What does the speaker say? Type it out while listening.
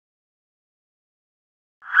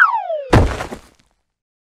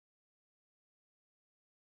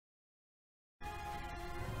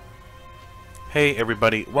Hey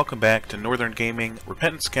everybody, welcome back to Northern Gaming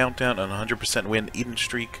Repentance Countdown on 100% Win Eden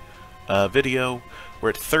Streak video.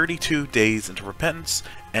 We're at 32 days into Repentance,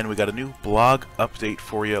 and we got a new blog update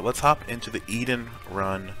for you. Let's hop into the Eden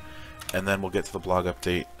run, and then we'll get to the blog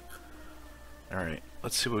update. Alright,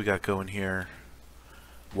 let's see what we got going here.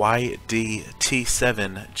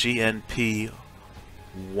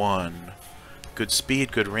 YDT7GNP1. Good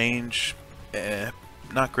speed, good range,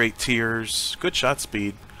 not great tiers, good shot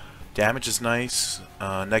speed. Damage is nice,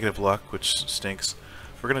 negative luck, which stinks.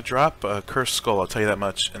 We're going to drop a Cursed Skull, I'll tell you that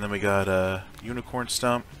much. And then we got a Unicorn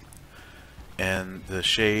Stump, and the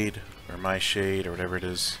Shade, or My Shade, or whatever it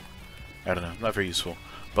is. I don't know, not very useful.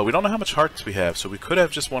 But we don't know how much hearts we have, so we could have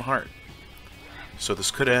just one heart. So this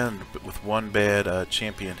could end with one bad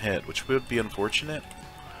champion hit, which would be unfortunate.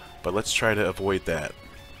 But let's try to avoid that.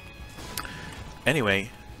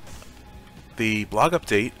 Anyway, the blog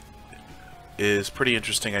update is pretty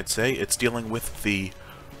interesting, I'd say. It's dealing with the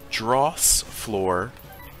Dross floor,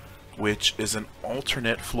 which is an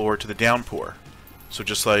alternate floor to the Downpour. So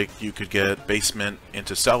just like you could get basement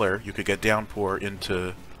into cellar, you could get Downpour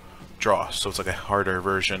into Dross. So it's like a harder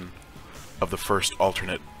version of the first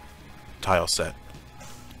alternate tile set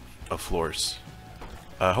of floors.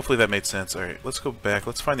 Hopefully that made sense. Alright, let's go back.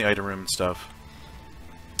 Let's find the item room and stuff.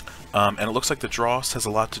 And it looks like the Dross has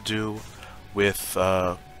a lot to do with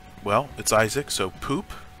well, it's Isaac, so poop,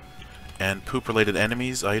 and poop-related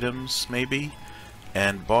enemies, items, maybe,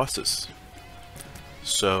 and bosses.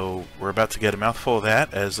 So, we're about to get a mouthful of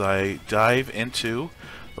that as I dive into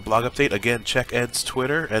the blog update. Again, check Ed's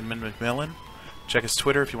Twitter, Edmund McMillan. Check his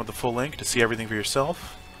Twitter if you want the full link to see everything for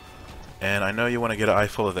yourself. And I know you want to get an eye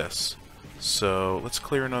full of this. So, let's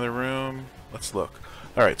clear another room. Let's look.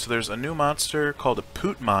 Alright, so there's a new monster called a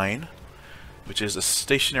Poot Mine, which is a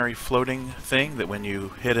stationary floating thing that when you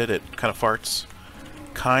hit it, it kind of farts.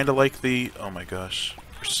 Kind of like the... oh my gosh,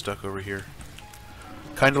 we're stuck over here.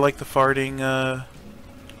 Kind of like the farting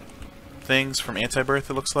things from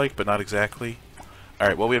Anti-Birth, it looks like, but not exactly.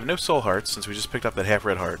 Alright, well we have no soul hearts since we just picked up that half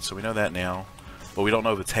red heart, so we know that now. But we don't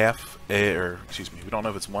know if it's half, or excuse me, we don't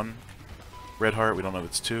know if it's one red heart, we don't know if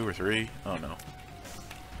it's two or three. Oh no.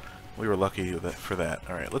 We were lucky for that.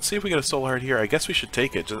 Alright, let's see if we get a soul heart here. I guess we should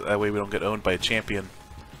take it, just that way we don't get owned by a champion.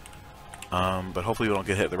 But hopefully we don't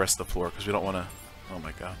get hit the rest of the floor, because we don't want to... oh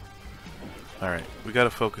my god. Alright, we gotta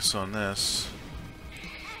focus on this.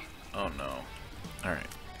 Oh no. Alright.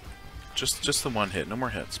 Just the one hit, no more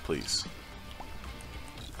hits, please.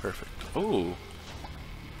 Perfect. Ooh!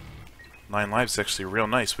 9 lives is actually real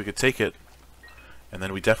nice. We could take it, and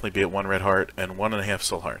then we'd definitely be at 1 red heart and 1.5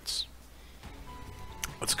 soul hearts.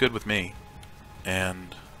 That's good with me.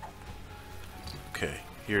 And okay,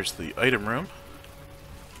 here's the item room.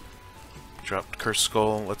 Dropped Cursed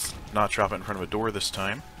Skull. Let's not drop it in front of a door this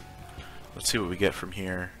time. Let's see what we get from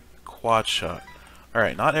here. Quad shot.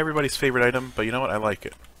 Alright, not everybody's favorite item, but you know what? I like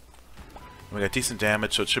it. We got decent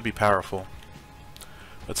damage, so it should be powerful.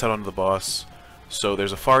 Let's head on to the boss. So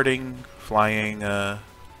there's a farting, flying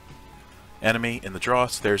enemy in the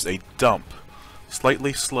Dross. There's a dump.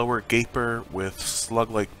 Slightly slower gaper with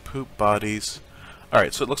slug-like poop bodies.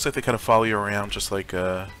 Alright, so it looks like they kind of follow you around just like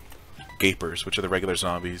gapers, which are the regular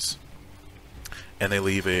zombies. And they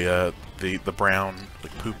leave a the brown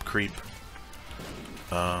like poop creep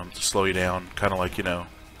to slow you down, kind of like, you know,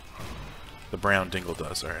 the brown dingle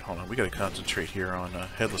does. Alright, hold on, we gotta concentrate here on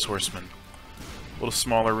Headless Horseman. A little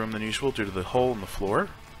smaller room than usual due to the hole in the floor.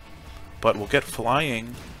 But we'll get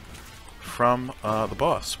flying from the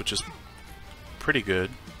boss, which is pretty good.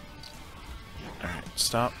 Alright,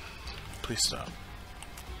 stop. Please stop.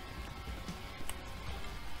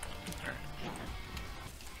 Alright.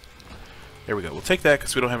 There we go. We'll take that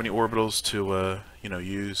because we don't have any orbitals to, you know,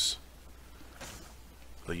 use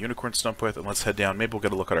the Unicorn Stump with, and let's head down. Maybe we'll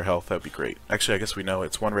get a look at our health. That would be great. Actually, I guess we know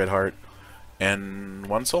it's 1 red heart and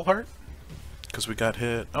 1 soul heart because we got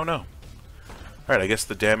hit. Oh no. Alright, I guess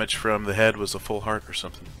the damage from the head was a full heart or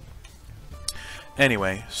something.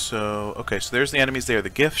 Anyway, so, okay, so there's the enemies there. The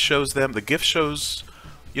GIF shows them. The GIF shows,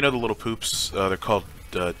 you know the little poops, they're called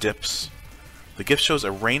dips. The GIF shows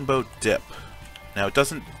a rainbow dip. Now, it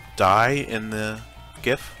doesn't die in the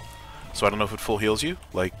GIF, so I don't know if it full heals you,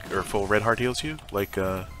 like, or full red heart heals you, like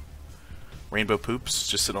rainbow poops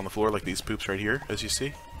just sit on the floor like these poops right here, as you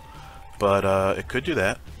see. But it could do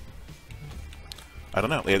that. I don't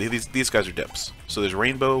know. Yeah, these guys are dips. So there's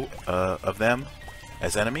rainbow of them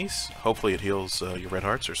as enemies. Hopefully it heals your red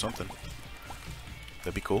hearts or something.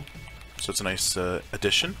 That'd be cool. So it's a nice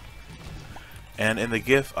addition. And in the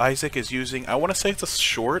GIF, Isaac is using, I want to say it's a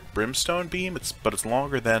short brimstone beam, but it's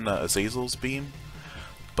longer than Azazel's beam.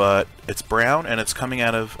 but it's brown and it's coming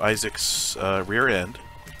out of Isaac's rear end.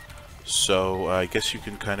 So I guess you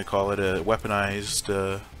can kind of call it a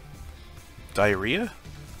weaponized diarrhea.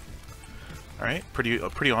 Alright,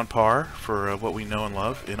 pretty on par for what we know and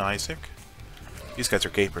love in Isaac. These guys are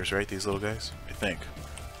gapers, right? These little guys? I think.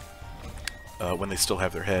 When they still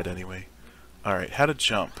have their head, anyway. Alright, how to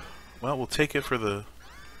jump. Well, we'll take it for the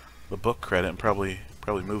book credit and probably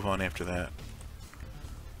move on after that.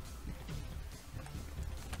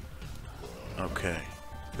 Okay.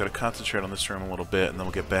 We've got to concentrate on this room a little bit, and then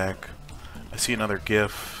we'll get back. I see another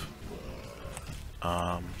GIF.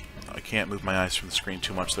 I can't move my eyes from the screen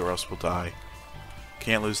too much, or else we'll die.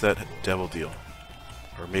 Can't lose that devil deal.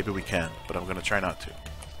 Or maybe we can, but I'm going to try not to.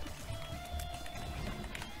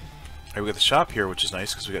 Alright, we got the shop here, which is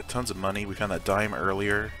nice, because we got tons of money. We found that dime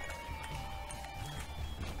earlier.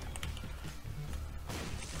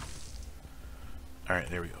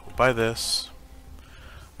 Alright, there we go. We'll buy this.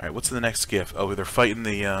 Alright, what's in the next GIF? Oh, they're fighting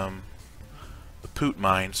the poot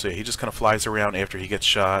mine. So yeah, he just kind of flies around after he gets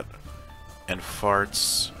shot and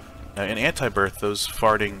farts. Now, in Anti-Birth, those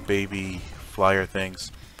farting baby flyer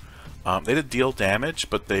things, they did deal damage,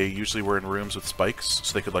 but they usually were in rooms with spikes,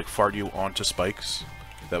 so they could like fart you onto spikes.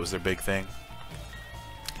 That was their big thing.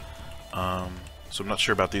 So I'm not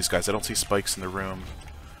sure about these guys. I don't see spikes in the room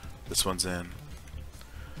this one's in.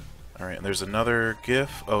 Alright, and there's another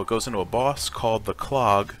GIF. Oh, it goes into a boss called the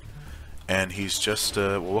Clog, and he's just,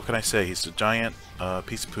 well, what can I say? He's a giant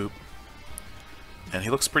piece of poop, and he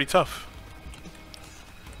looks pretty tough.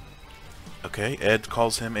 Okay, Ed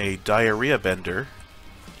calls him a diarrhea bender,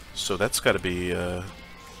 so that's got to be,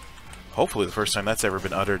 hopefully the first time that's ever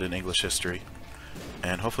been uttered in English history,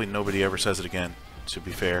 and hopefully nobody ever says it again, to be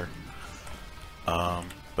fair.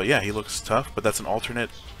 But yeah, he looks tough, but that's an alternate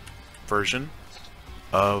version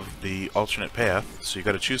of the alternate path, so you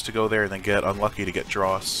got to choose to go there and then get unlucky to get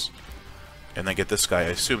Dross, and then get this guy. I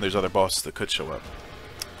assume there's other bosses that could show up.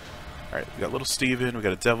 Alright, we got Little Steven, we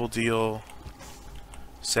got a Devil Deal,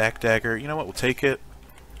 Sack Dagger. You know what, we'll take it.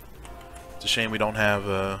 It's a shame we don't have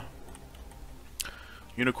a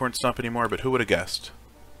Unicorn Stump anymore, but who would have guessed?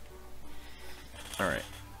 Alright.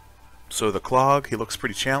 So the Clog, he looks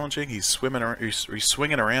pretty challenging. He's swimming, he's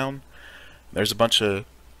swinging around. There's a bunch of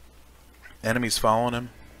enemies following him.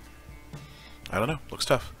 I don't know. Looks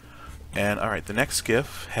tough. And alright, the next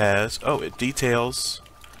GIF has... Oh, it details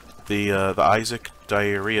the Isaac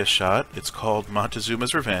diarrhea shot. It's called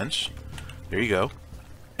Montezuma's Revenge. There you go.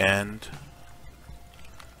 And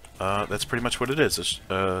that's pretty much what it is. It's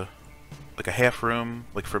like a half room,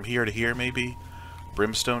 like from here to here maybe.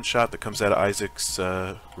 Brimstone shot that comes out of Isaac's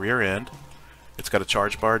rear end. It's got a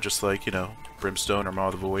charge bar just like, you know, Brimstone or Maw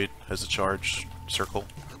of the Void has a charge circle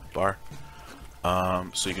bar.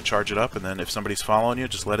 So you can charge it up, and then if somebody's following you,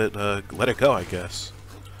 just let it go, I guess.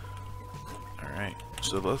 Alright,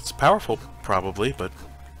 so that's powerful, probably, but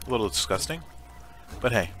a little disgusting.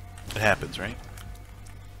 But hey, it happens, right?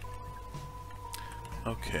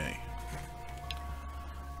 Okay.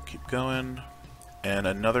 Keep going. And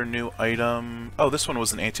another new item. Oh, this one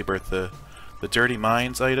was an Anti-Birth, the Dirty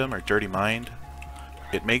Minds item, or Dirty Mind.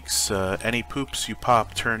 It makes any poops you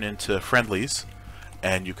pop turn into friendlies.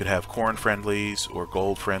 And you could have corn friendlies, or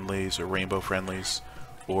gold friendlies, or rainbow friendlies,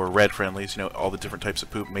 or red friendlies. You know, all the different types of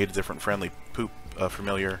poop made a different friendly poop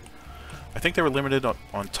familiar. I think they were limited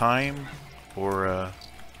on time, or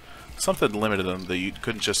something limited them that you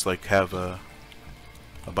couldn't just like have a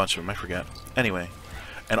bunch of them. I forget. Anyway,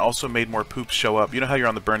 and also made more poops show up. You know how you're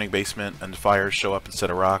on the burning basement and the fires show up instead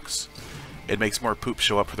of rocks? It makes more poop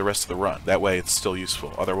show up for the rest of the run. That way, it's still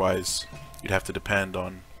useful. Otherwise, you'd have to depend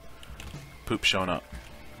on poop showing up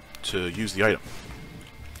to use the item.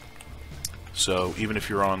 So even if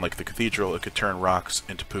you're on like the cathedral, it could turn rocks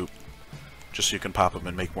into poop just so you can pop them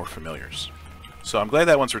and make more familiars. So I'm glad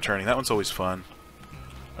that one's returning. That one's always fun,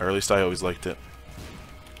 or at least I always liked it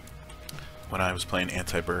when I was playing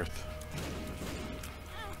Anti-Birth.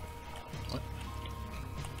 What?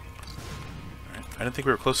 Alright. I didn't think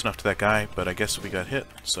we were close enough to that guy, but I guess we got hit,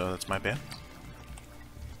 so that's my bad.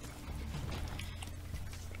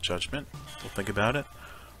 Judgment. We'll think about it.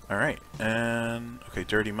 Alright, and... okay,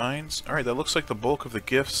 Dirty Minds. Alright, that looks like the bulk of the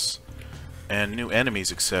gifts and new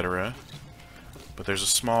enemies, etc. But there's a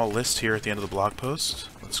small list here at the end of the blog post.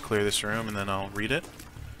 Let's clear this room and then I'll read it.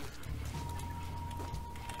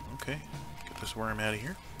 Okay, get this worm out of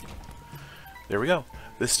here. There we go.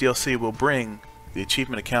 This DLC will bring the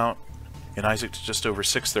achievement account in Isaac to just over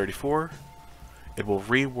 634. It will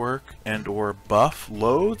rework and or buff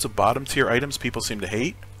loads of bottom tier items people seem to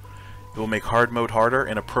hate. It will make hard mode harder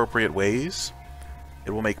in appropriate ways.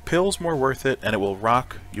 It will make pills more worth it, and it will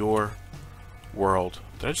rock your world.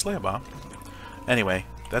 Did I just lay a bomb? Anyway,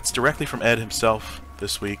 that's directly from Ed himself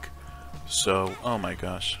this week. So, oh my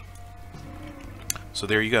gosh. So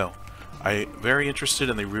there you go. I'm very interested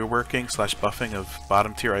in the reworking / buffing of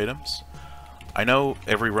bottom tier items. I know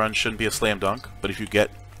every run shouldn't be a slam dunk, but if you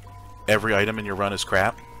get every item in your run is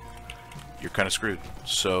crap, you're kind of screwed.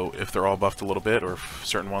 So if they're all buffed a little bit, or if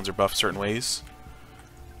certain ones are buffed certain ways,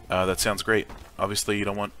 that sounds great. Obviously you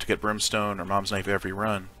don't want to get Brimstone or Mom's Knife every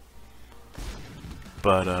run,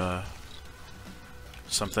 but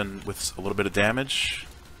something with a little bit of damage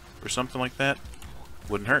or something like that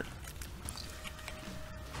wouldn't hurt.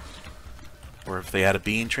 Or if they add a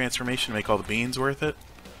bean transformation, make all the beans worth it.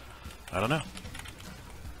 I don't know.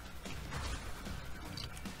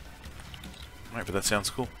 Alright, but that sounds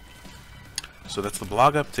cool. So that's the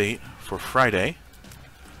blog update for Friday.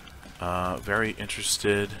 Very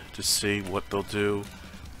interested to see what they'll do.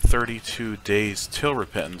 32 days till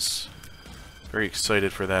repentance. Very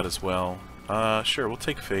excited for that as well. Sure, we'll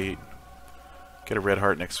take Fate. Get a red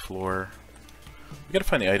heart next floor. We gotta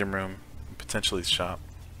find the item room, and potentially the shop.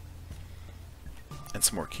 And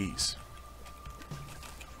some more keys.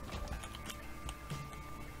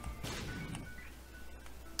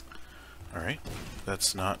 Alright,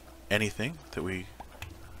 that's not anything that we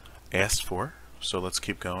asked for, so let's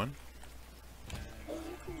keep going.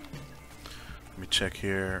 Let me check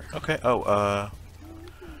here. Okay,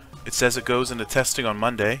 it says it goes into testing on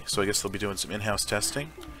Monday, so I guess they'll be doing some in-house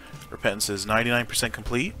testing. Repentance is 99%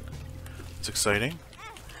 complete. It's exciting.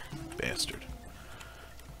 Bastard.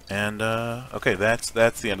 And, okay, that's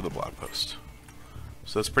the end of the blog post.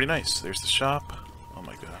 So that's pretty nice. There's the shop. Oh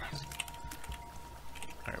my god.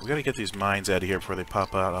 Alright, we gotta get these mines out of here before they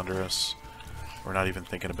pop out under us. We're not even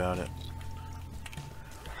thinking about it.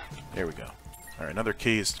 There we go. Alright, another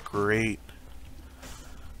key is great.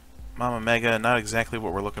 Mama Mega, not exactly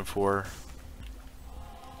what we're looking for.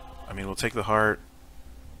 I mean, we'll take the heart.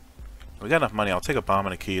 We got enough money, I'll take a bomb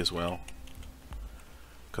and a key as well.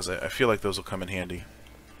 Because I feel like those will come in handy.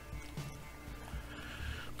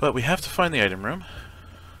 But we have to find the item room.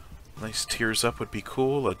 Nice tears up would be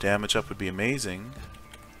cool, a damage up would be amazing.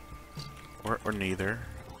 Or neither.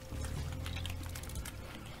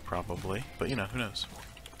 Probably. But you know, who knows.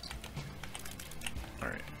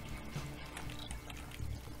 Alright.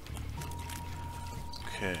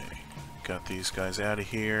 Okay. Got these guys out of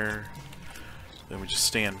here. Then we just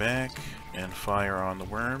stand back and fire on the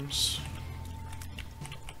worms.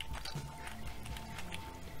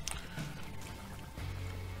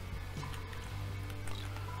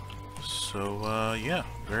 So, yeah,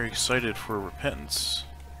 very excited for Repentance.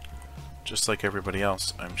 Just like everybody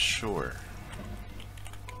else, I'm sure.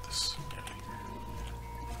 Get this out of here.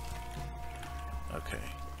 Okay.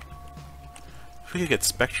 If we could get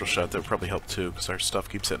Spectral Shot, that would probably help too, because our stuff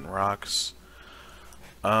keeps hitting rocks.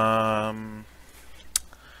 Yeah, I'm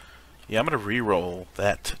gonna re-roll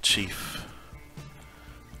that Chief.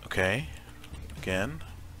 Okay. Again.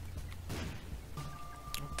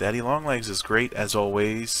 Daddy Longlegs is great, as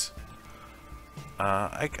always.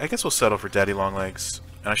 I guess we'll settle for Daddy Longlegs.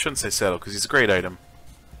 And I shouldn't say settle, because he's a great item.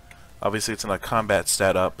 Obviously, it's not a combat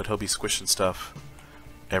stat up, but he'll be squishing stuff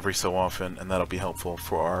every so often, and that'll be helpful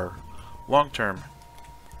for our long-term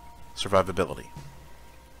survivability.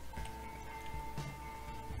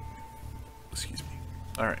 Excuse me.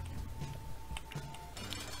 Alright.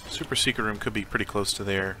 Super Secret Room could be pretty close to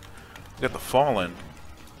there. We got the Fallen.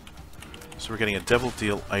 So we're getting a Devil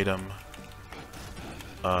Deal item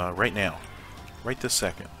right now. Right this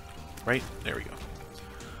second. Right? There we go.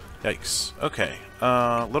 Yikes. Okay.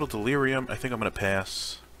 Little Delirium. I think I'm going to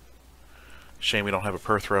pass. Shame we don't have a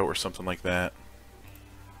Perthrow or something like that.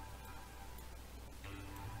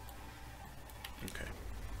 Okay.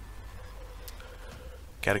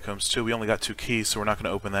 Catacombs 2. We only got 2 keys, so we're not going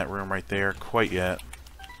to open that room right there quite yet.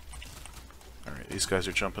 Alright, these guys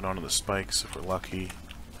are jumping onto the spikes if we're lucky.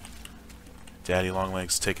 Daddy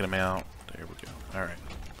Longlegs taking them out. There we go. Alright.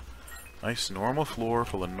 Nice normal floor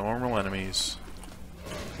full of normal enemies.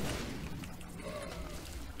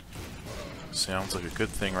 Sounds like a good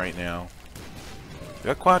thing right now. We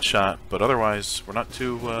got quad shot, but otherwise we're not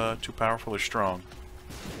too powerful or strong.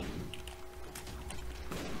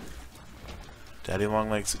 Daddy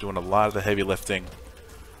Longlegs is doing a lot of the heavy lifting.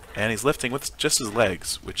 And he's lifting with just his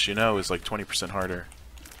legs, which you know is like 20% harder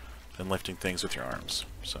than lifting things with your arms.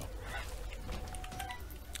 So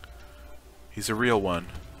he's a real one.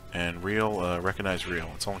 And real, recognize real.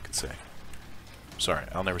 That's all I can say. Sorry,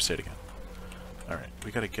 I'll never say it again. Alright,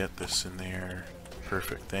 we gotta get this in there.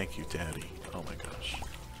 Perfect. Thank you, Daddy. Oh my gosh.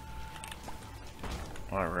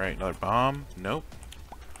 Alright, another bomb. Nope.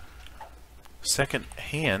 Second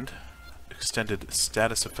hand extended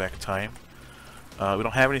status effect time. We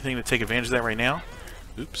don't have anything to take advantage of that right now.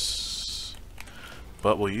 Oops.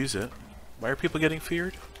 But we'll use it. Why are people getting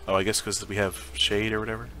feared? Oh, I guess because we have shade or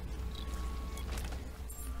whatever.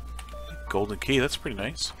 Golden key, that's pretty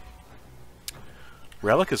nice.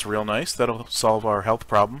 Relic is real nice. That'll solve our health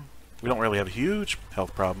problem. We don't really have a huge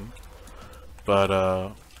health problem, but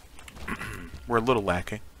we're a little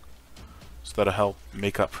lacking. So that'll help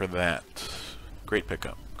make up for that. Great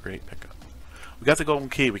pickup. Great pickup. We got the golden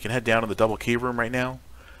key. We can head down to the double key room right now.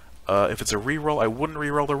 If it's a reroll, I wouldn't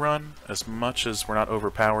reroll the run. As much as we're not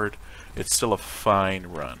overpowered, it's still a fine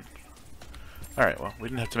run. Alright, well, we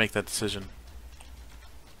didn't have to make that decision.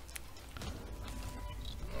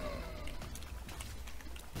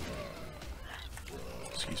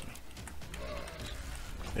 Excuse me.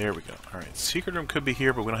 There we go. Alright, secret room could be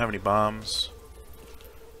here, but we don't have any bombs.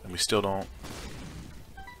 And we still don't.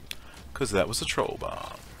 Because that was a troll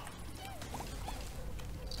bomb.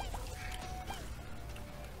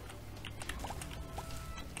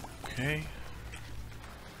 Okay.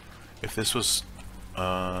 If this was,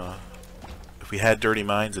 if we had dirty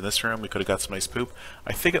mines in this room, we could have got some nice poop.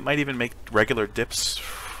 I think it might even make regular dips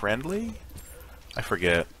friendly? I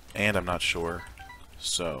forget, and I'm not sure.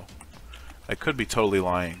 So, I could be totally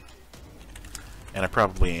lying. And I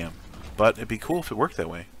probably am. But it'd be cool if it worked that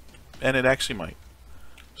way. And it actually might.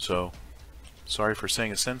 So, sorry for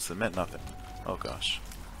saying a sentence that meant nothing. Oh gosh.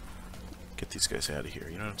 Get these guys out of here,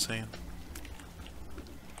 you know what I'm saying?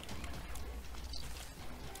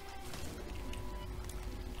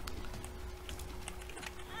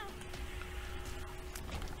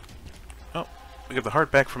 Oh, we get the heart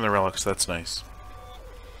back from the relics, that's nice.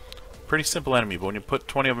 Pretty simple enemy, but when you put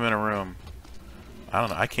 20 of them in a room, I don't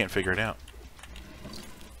know, I can't figure it out.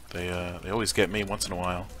 They always get me once in a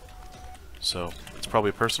while. So, it's probably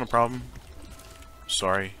a personal problem.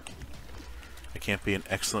 Sorry. I can't be an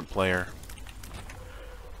excellent player.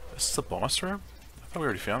 This is the boss room? I thought we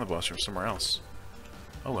already found the boss room somewhere else.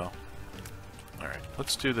 Oh well. Alright,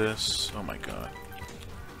 let's do this. Oh my god.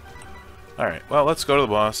 Alright, well, let's go to the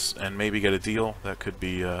boss and maybe get a deal. That could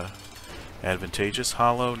be advantageous.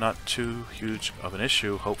 Hollow, not too huge of an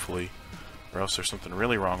issue, hopefully. Or else there's something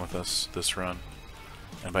really wrong with us this run.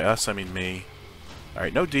 And by us, I mean me.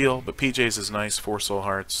 Alright, no deal, but PJ's is nice. 4 soul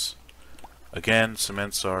hearts. Again,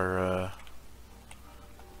 cements our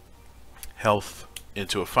health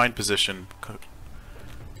into a fine position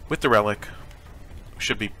with the relic. We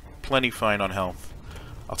should be plenty fine on health.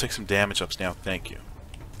 I'll take some damage ups now, thank you.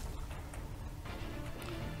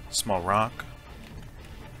 Small rock.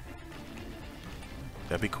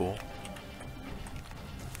 That'd be cool.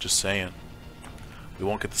 Just saying. We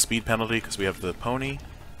won't get the speed penalty because we have the pony.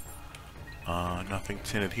 Nothing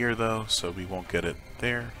tinted here though, so we won't get it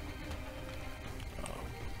there.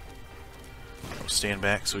 I'll stand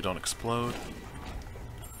back so we don't explode.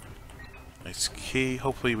 Nice key.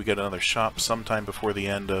 Hopefully we get another shop sometime before the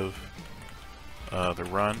end of the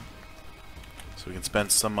run. So we can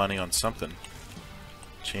spend some money on something.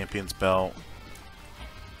 Champion's belt.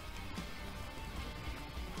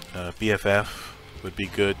 BFF would be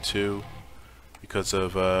good too because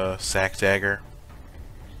of sack dagger.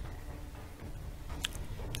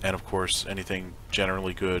 And of course anything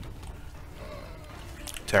generally good.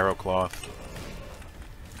 Tarot cloth.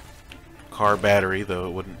 Car battery, though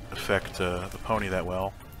it wouldn't affect the pony that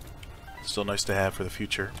well. Still nice to have for the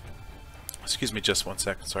future. Excuse me just 1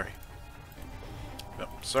 second, sorry. Oh,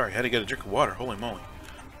 sorry, had to get a drink of water, holy moly.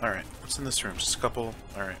 Alright, what's in this room? Just a couple,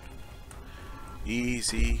 alright.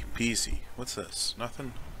 Easy peasy. What's this?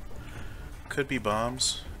 Nothing? Could be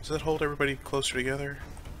bombs. Does that hold everybody closer together?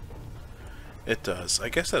 It does. I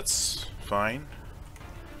guess that's fine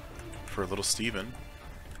for little Steven.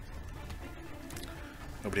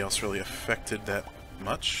 Nobody else really affected that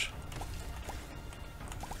much.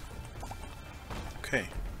 Okay.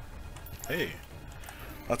 Hey.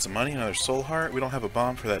 Lots of money, another soul heart. We don't have a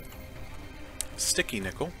bomb for that sticky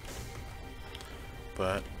nickel.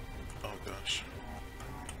 But, oh gosh.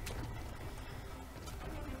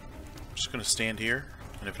 I'm just gonna stand here,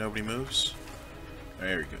 and if nobody moves,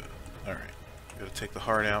 there we go. Alright. Gotta take the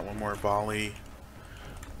heart out, one more volley.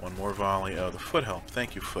 One more volley. Oh, the foot help.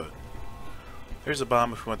 Thank you, foot. There's a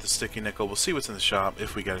bomb if we want the sticky nickel. We'll see what's in the shop,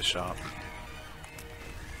 if we get a shop.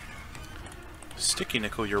 Sticky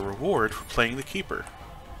nickel, your reward for playing the keeper.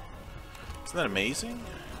 Isn't that amazing?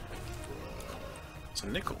 It's a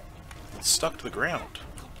nickel. It's stuck to the ground.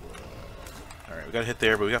 Alright, we got a hit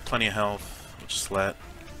there, but we got plenty of health. We'll just let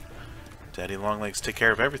Daddy Longlegs take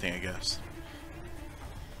care of everything, I guess.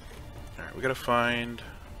 Alright, we gotta find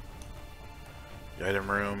the item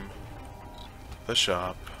room, the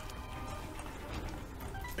shop.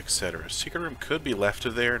 etc. Secret room could be left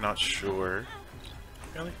of there, not sure.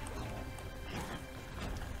 Really?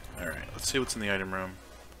 Alright, let's see what's in the item room.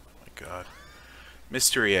 Oh my god.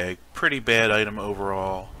 Mystery egg. Pretty bad item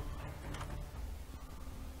overall.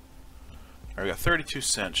 Alright, we got 32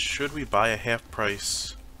 cents. Should we buy a half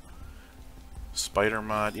price spider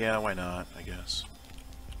mod? Yeah, why not, I guess.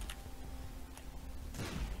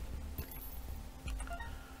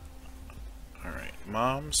 Alright,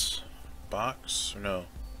 mom's box, or no?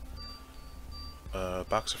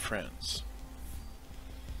 Box of friends.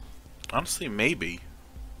 Honestly, maybe,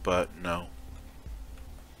 but no.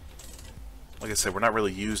 Like I said, we're not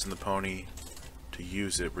really using the pony to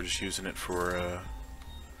use it. We're just using it for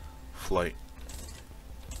flight.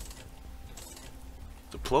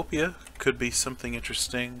 Diplopia could be something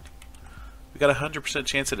interesting. We got a 100%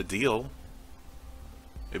 chance at a deal.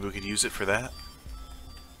 Maybe we could use it for that.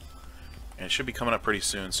 And it should be coming up pretty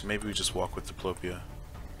soon, so maybe we just walk with Diplopia.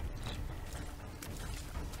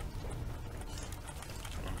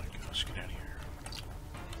 Oh my gosh, get out of here.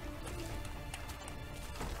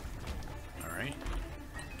 Alright.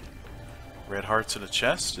 Red hearts in a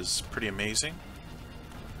chest is pretty amazing.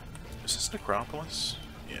 Is this Necropolis?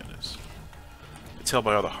 Yeah, it is. I can tell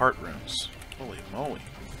by all the heart runes. Holy moly.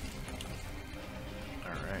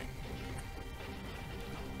 Alright.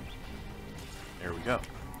 There we go.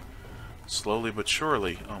 Slowly but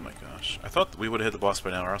surely. Oh my gosh. I thought we would have hit the boss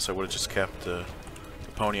by now, or else I would have just kept the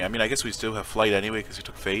pony. I mean, I guess we still have flight anyway, because we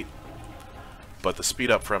took Fate. But the speed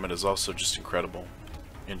up from it is also just incredible,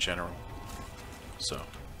 in general. So.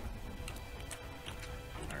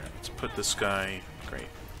 Alright, let's put this guy... Great.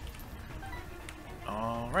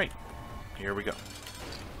 Alright. Here we go.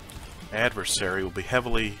 Adversary will be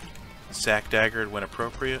heavily sack-daggered when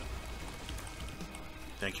appropriate.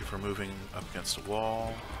 Thank you for moving up against the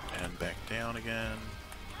wall. And back down again.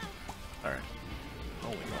 Alright.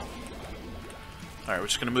 Holy moly. Alright, we're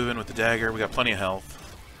just going to move in with the dagger. We got plenty of health.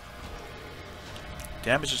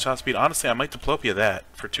 Damage and shot speed. Honestly, I might Diplopia that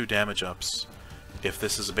for 2 damage ups. If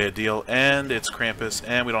this is a bad deal. And it's Krampus.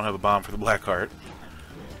 And we don't have a bomb for the Black Heart.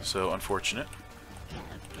 So, unfortunate.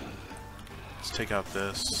 Let's take out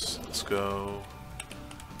this. Let's go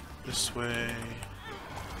this way.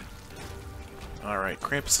 Alright,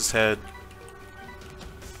 Krampus's head.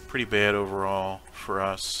 Pretty bad overall for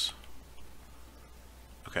us.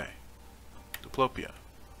 Okay. Diplopia.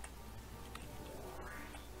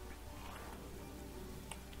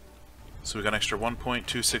 So we got an extra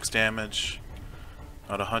 1.26 damage.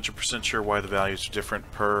 Not 100% sure why the values are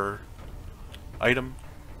different per item,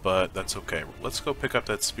 but that's okay. Let's go pick up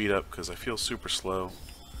that speed up because I feel super slow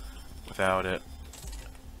without it.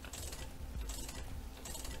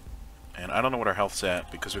 And I don't know what our health's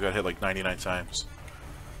at because we got hit like 99 times.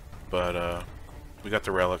 But, we got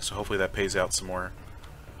the relic, so hopefully that pays out some more.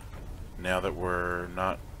 Now that we're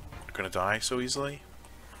not gonna die so easily.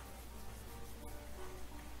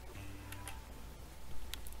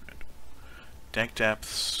 Good. Dank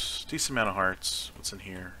depths, decent amount of hearts. What's in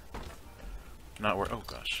here? Not where. Oh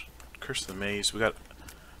gosh. Curse of the Maze. We got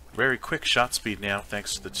very quick shot speed now,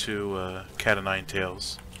 thanks to the 2 Cat of 9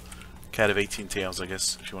 tails. Cat of 18 tails, I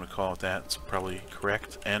guess, if you want to call it that. It's probably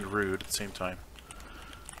correct and rude at the same time.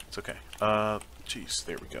 It's okay. Jeez,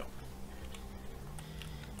 there we go.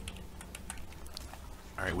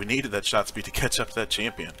 Alright, we needed that shot speed to catch up to that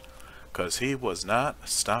champion. Because he was not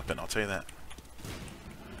stopping, I'll tell you that.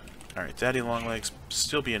 Alright, Daddy Longlegs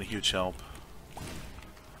still being a huge help.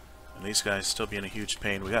 And these guys still being a huge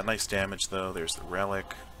pain. We got nice damage, though. There's the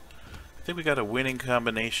relic. I think we got a winning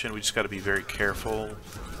combination. We just got to be very careful.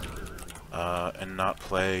 And not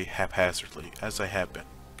play haphazardly, as I have been.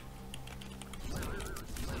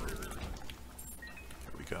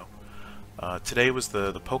 Today was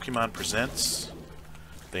the Pokemon Presents.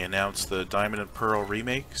 They announced the Diamond and Pearl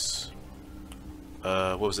remakes.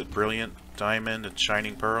 What was it? Brilliant Diamond and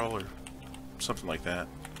Shining Pearl, or something like that.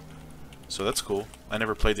 So that's cool. I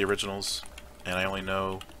never played the originals, and I only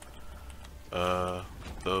know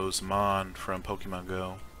those Mon from Pokemon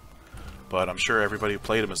Go. But I'm sure everybody who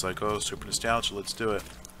played them is like, oh, super nostalgia, let's do it.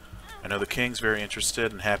 I know the King's very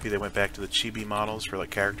interested and happy they went back to the chibi models for like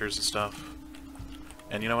characters and stuff.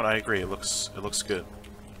 And you know what? I agree. It looks good.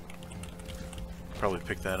 Probably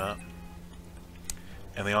pick that up.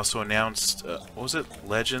 And they also announced, what was it?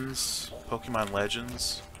 Legends? Pokemon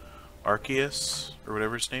Legends? Arceus? Or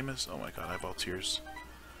whatever his name is? Oh my god, eyeball tears.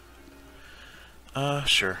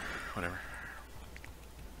 Sure. Whatever.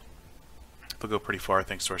 They'll go pretty far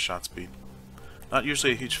thanks to our shot speed. Not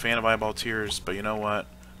usually a huge fan of eyeball tears, but you know what?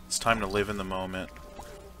 It's time to live in the moment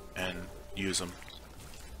and use them.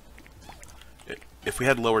 If we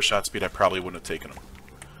had lower shot speed, I probably wouldn't have taken them.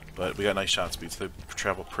 But we got nice shot speeds. They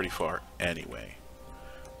travel pretty far anyway.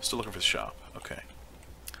 Still looking for the shop. Okay.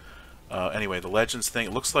 Anyway, the Legends thing,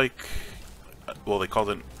 it looks like, well, they called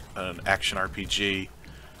it an action RPG,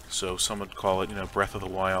 so some would call it, you know, Breath of the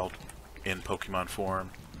Wild in Pokemon form.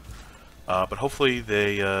 But hopefully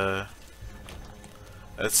they,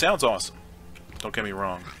 it sounds awesome, don't get me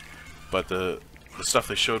wrong, but the stuff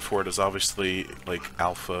they showed for it is obviously, like,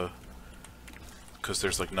 alpha, because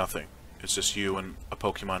there's, like, nothing. It's just you and a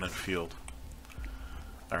Pokemon in a field.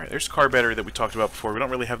 Alright, there's car battery that we talked about before. We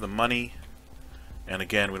don't really have the money. And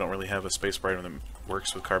again, we don't really have a space brighter that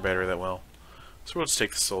works with car battery that well. So we'll just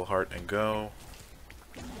take the Soul Heart and go.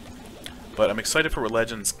 But I'm excited for what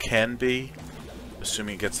Legends can be,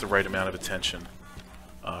 assuming it gets the right amount of attention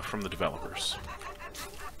from the developers.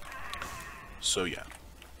 So yeah.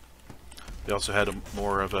 They also had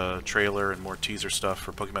more of a trailer and more teaser stuff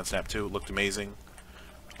for Pokemon Snap 2. It looked amazing.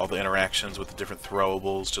 All the interactions with the different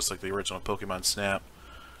throwables, just like the original Pokemon Snap.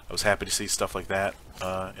 I was happy to see stuff like that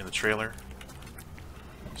in the trailer.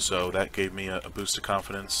 So that gave me a boost of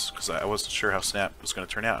confidence, because I wasn't sure how Snap was going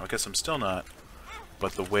to turn out. I guess I'm still not,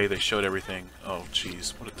 but the way they showed everything... Oh,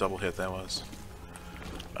 jeez, what a double hit that was.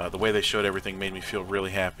 The way they showed everything made me feel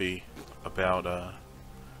really happy about it.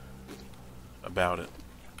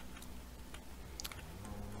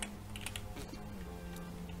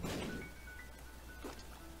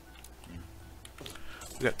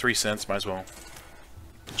 We got 3 cents, might as well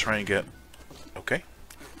try and get... Okay.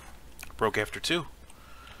 Broke after 2.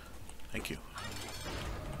 Thank you.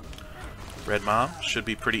 Red Mom should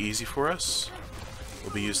be pretty easy for us.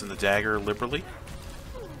 We'll be using the dagger liberally.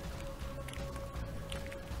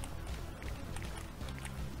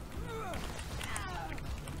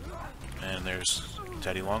 And there's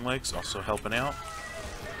Daddy Longlegs also helping out.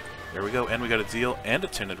 There we go. And we got a deal and a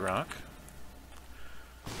tinted rock.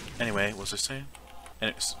 Anyway, what was I saying?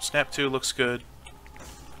 Anyways, Snap 2 looks good.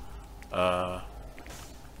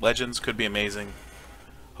 Legends could be amazing.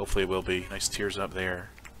 Hopefully it will be. Nice tears up there.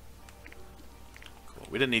 Cool.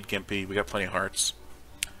 We didn't need Gimpy. We got plenty of hearts.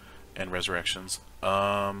 And resurrections.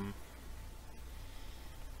 And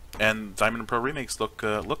Diamond and Pearl remakes look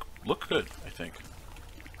good, I think.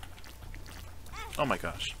 Oh my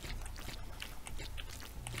gosh.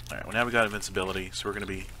 Alright, well now we got invincibility, so we're going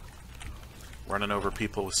to be running over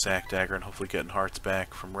people with Sack Dagger and hopefully getting hearts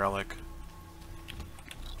back from Relic.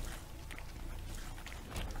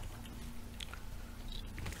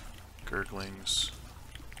 Gurglings.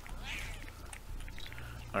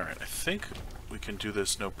 Alright, I think we can do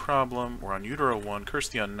this no problem. We're on Utero 1, Curse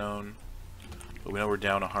the Unknown, but we know we're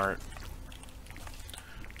down a heart.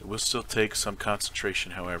 It will still take some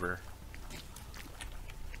concentration, however.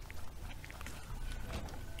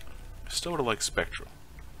 I still would have liked Spectral.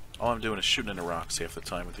 All I'm doing is shooting into rocks half the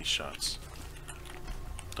time with these shots.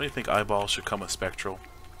 Don't you think Eyeball should come with Spectral?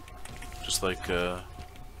 Just like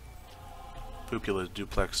Pupula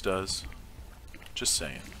Duplex does. Just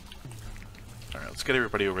saying. Alright, let's get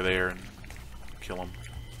everybody over there and kill them.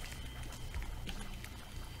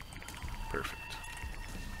 Perfect.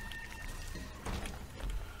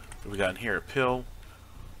 What do we got in here? A pill.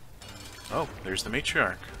 Oh, there's the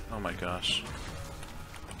matriarch. Oh my gosh.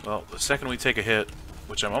 Well, the second we take a hit,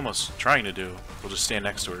 which I'm almost trying to do, we'll just stand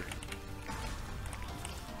next to her.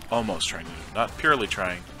 Almost trying to do. Not purely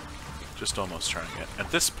trying. Just almost trying it.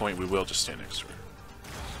 At this point, we will just stand next to her.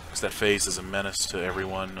 Because that phase is a menace to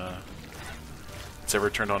everyone that's ever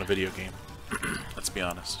turned on a video game. Let's be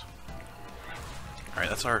honest. Alright,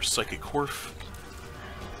 that's our Psychic Horf.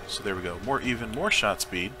 So there we go. Even more shot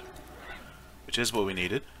speed, which is what we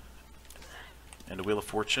needed. And a Wheel of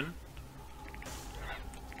Fortune.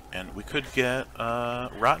 And we could get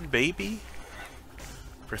Rotten Baby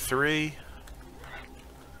for 3.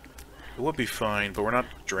 It would be fine, but we're not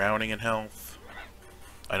drowning in health.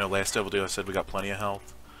 I know last video I said we got plenty of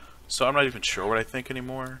health. So I'm not even sure what I think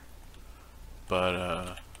anymore.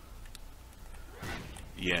 But,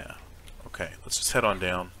 yeah. Okay, let's just head on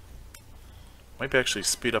down. Might actually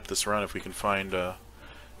speed up this run if we can find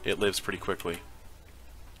It Lives pretty quickly.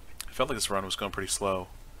 I felt like this run was going pretty slow.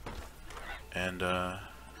 And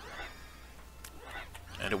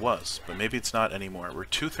it was, but maybe it's not anymore. We're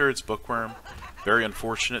 2/3 bookworm. Very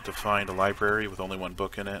unfortunate to find a library with only 1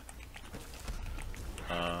 book in it.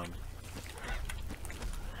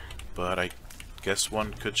 But I guess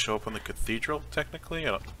one could show up on the cathedral, technically?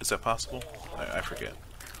 Is that possible? I forget.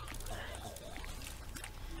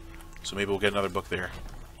 So maybe we'll get another book there.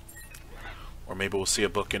 Or maybe we'll see a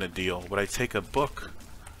book in a deal. Would I take a book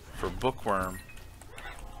for bookworm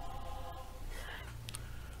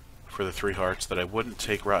for the 3 hearts that I wouldn't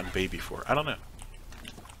take Rotten Baby for? I don't know.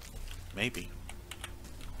 Maybe.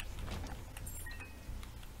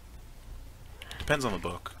 Depends on the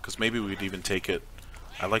book, because maybe we'd even take it.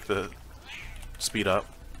 I like the speed up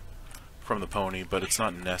from the pony, but it's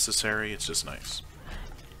not necessary, it's just nice.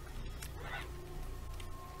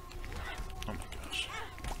 Oh my gosh.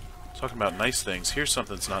 Talking about nice things, here's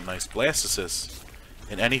something that's not nice. Blastocyst,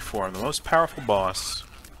 in any form, the most powerful boss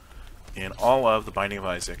in all of the Binding of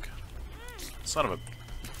Isaac. Son of a...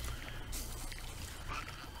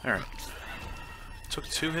 Alright. Took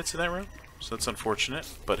 2 hits in that room, so that's unfortunate.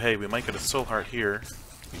 But hey, we might get a soul heart here.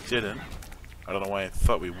 We didn't. I don't know why I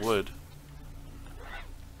thought we would.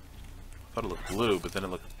 I thought it looked blue, but then it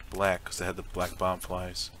looked black because it had the black bomb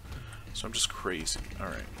flies. So I'm just crazy.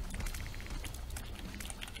 Alright.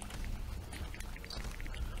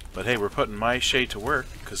 But hey, we're putting my shade to work,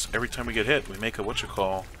 because every time we get hit, we make a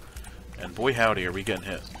whatchamacall, and boy howdy are we getting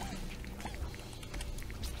hit.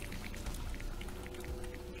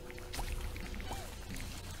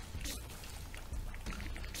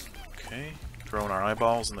 Okay, throwing our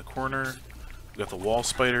eyeballs in the corner. We got the wall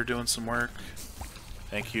spider doing some work.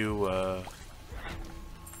 Thank you,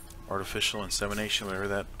 artificial insemination, whatever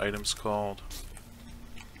that item's called.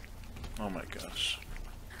 Oh my gosh.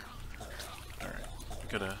 Alright, we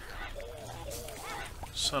got a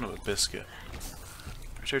son of a biscuit.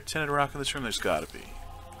 Is there a tinted rock in this room? There's gotta be.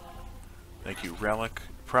 Thank you, Relic.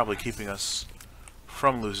 Probably keeping us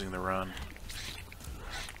from losing the run.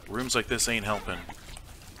 Rooms like this ain't helping.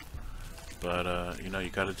 But, you know, you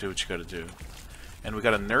gotta do what you gotta do. And we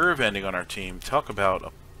got a nerve ending on our team. Talk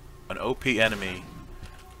about an OP enemy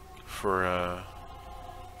for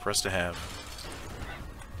us to have.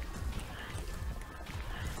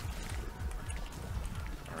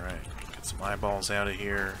 Alright, get some eyeballs out of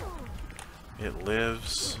here. It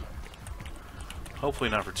lives. Hopefully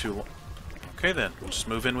not for too long. Okay then, we'll just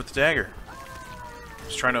move in with the dagger.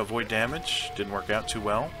 Just trying to avoid damage. Didn't work out too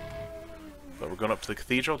well. But we're going up to the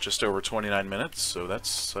cathedral, just over 29 minutes, so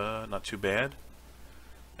that's not too bad.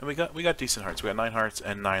 And we got decent hearts. We got 9 hearts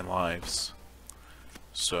and 9 lives.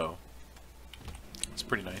 So it's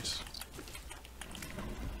pretty nice.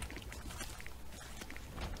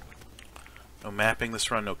 No mapping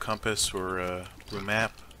this run, no compass or blue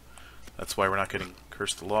map. That's why we're not getting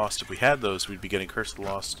Curse of the Lost. If we had those, we'd be getting Curse of the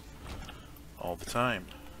Lost all the time.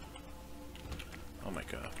 Oh my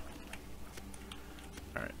god.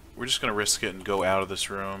 Alright, we're just going to risk it and go out of this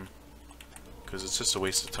room, because it's just a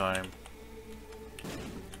waste of time.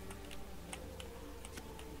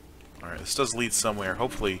 Alright, this does lead somewhere,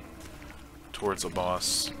 hopefully towards a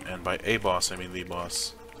boss. And by a boss, I mean the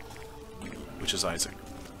boss, which is Isaac.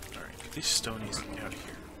 Alright, get these stonies out of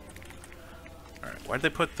here. Alright, why did they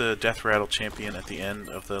put the Death Rattle champion at the end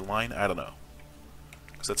of the line? I don't know.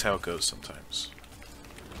 Because that's how it goes sometimes.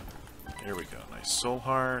 There we go. Nice soul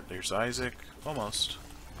heart. There's Isaac. Almost.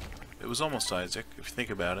 It was almost Isaac, if you think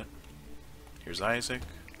about it. Here's Isaac.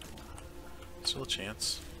 Still a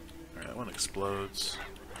chance. Alright, that one explodes.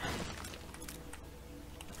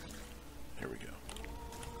 Here we go.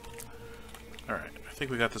 Alright, I think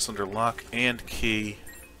we got this under lock and key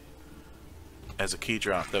as a key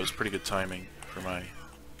drop. That was pretty good timing for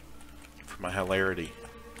my hilarity.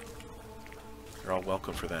 You're all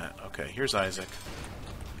welcome for that. Okay, here's Isaac.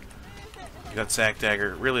 You got Zack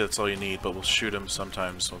Dagger. Really, that's all you need, but we'll shoot him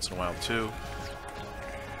sometimes, once in a while, too.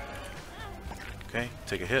 Okay,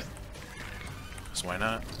 take a hit. Because why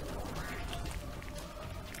not?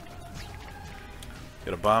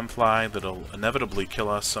 Get a bomb fly that'll inevitably kill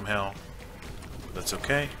us somehow. That's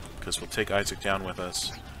okay, because we'll take Isaac down with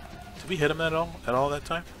us. Did we hit him at all that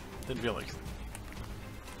time? Didn't feel like it.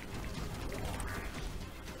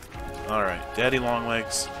 Alright, Daddy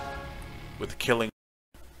Longlegs with the killing.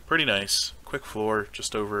 Pretty nice. Quick floor,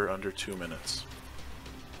 just under 2 minutes.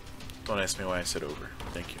 Don't ask me why I said over.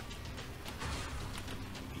 Thank you.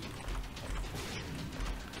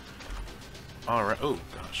 Alright, oh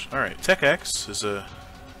gosh. Alright, Tech X is a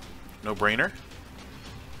no-brainer.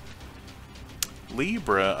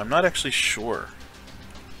 Libra, I'm not actually sure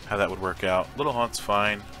how that would work out. Little Haunt's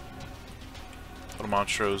fine. Little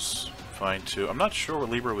Monstro's fine too. I'm not sure what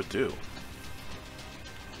Libra would do.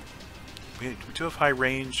 We do have high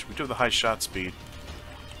range. We do have the high shot speed.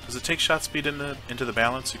 Does it take shot speed into the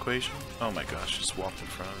balance equation? Oh my gosh, just walked in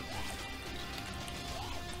front of it.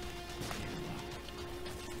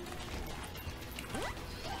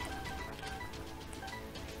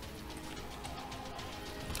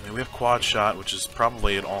 I mean, we have quad shot, which is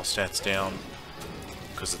probably at all stats down,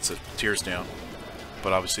 because it's at tiers down.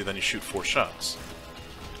 But obviously then you shoot 4 shots.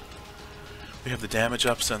 We have the damage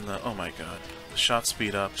ups and the, oh my god, the shot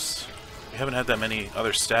speed ups. We haven't had that many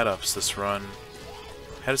other stat ups this run.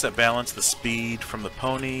 How does that balance the speed from the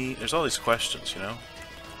pony? There's all these questions, you know?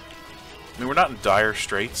 I mean, we're not in dire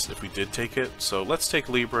straits if we did take it, so let's take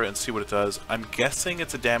Libra and see what it does. I'm guessing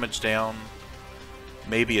it's a damage down.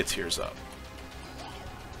 Maybe a tears up.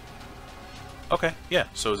 Okay, yeah,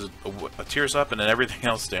 so it's a tears up and then everything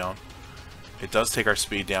else down. It does take our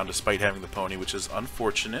speed down despite having the pony, which is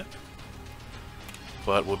unfortunate.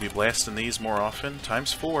 But we'll be blasting these more often,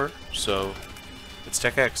 times 4, so it's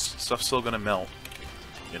Tech X. Stuff's still going to melt.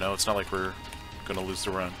 You know, it's not like we're going to lose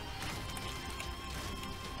the run.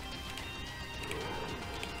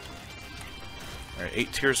 Alright,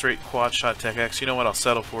 8 tears rate quad shot Tech X. You know what, I'll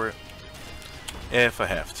settle for it. If I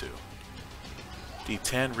have to.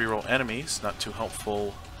 D10, reroll enemies. Not too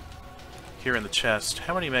helpful here in the chest.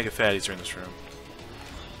 How many Mega Fatties are in this room?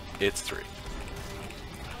 It's 3.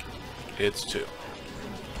 It's 2.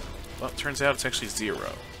 Well, it turns out it's actually 0.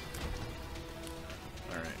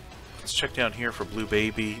 Alright. Let's check down here for Blue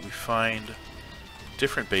Baby. We find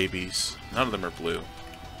different babies. None of them are blue.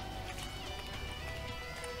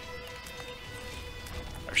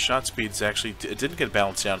 Our shot speed's actually... It didn't get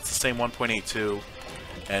balanced down. It's the same 1.82.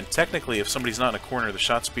 And technically, if somebody's not in a corner, the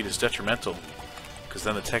shot speed is detrimental. Because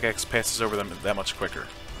then the Tech X passes over them that much quicker.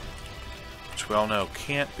 Which we all know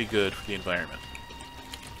can't be good for the environment.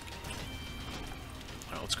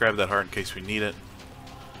 Alright, let's grab that heart in case we need it.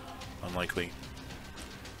 Unlikely.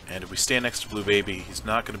 And if we stand next to Blue Baby, he's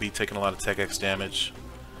not going to be taking a lot of Tech X damage.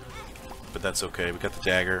 But that's okay. We got the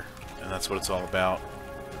dagger, and that's what it's all about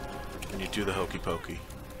when you do the hokey pokey.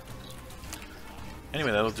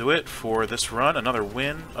 Anyway, that'll do it for this run. Another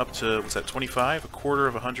win up to, what's that, 25? A quarter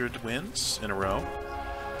of 100 wins in a row.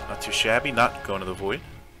 Not too shabby. Not going to the void.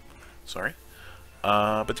 Sorry.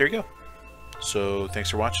 But there you go. So, thanks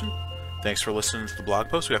for watching. Thanks for listening to the blog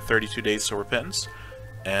post. We got 32 days till repentance.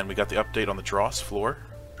 And we got the update on the Dross floor.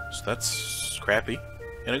 So that's crappy.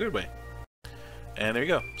 In a good way. And there you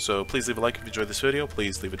go. So please leave a like if you enjoyed this video.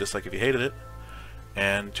 Please leave a dislike if you hated it.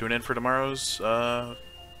 And tune in for tomorrow's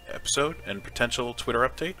episode and potential Twitter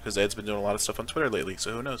update, because Ed's been doing a lot of stuff on Twitter lately,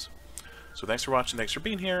 so who knows. So thanks for watching, thanks for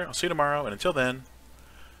being here, I'll see you tomorrow, and until then,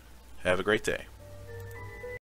 have a great day.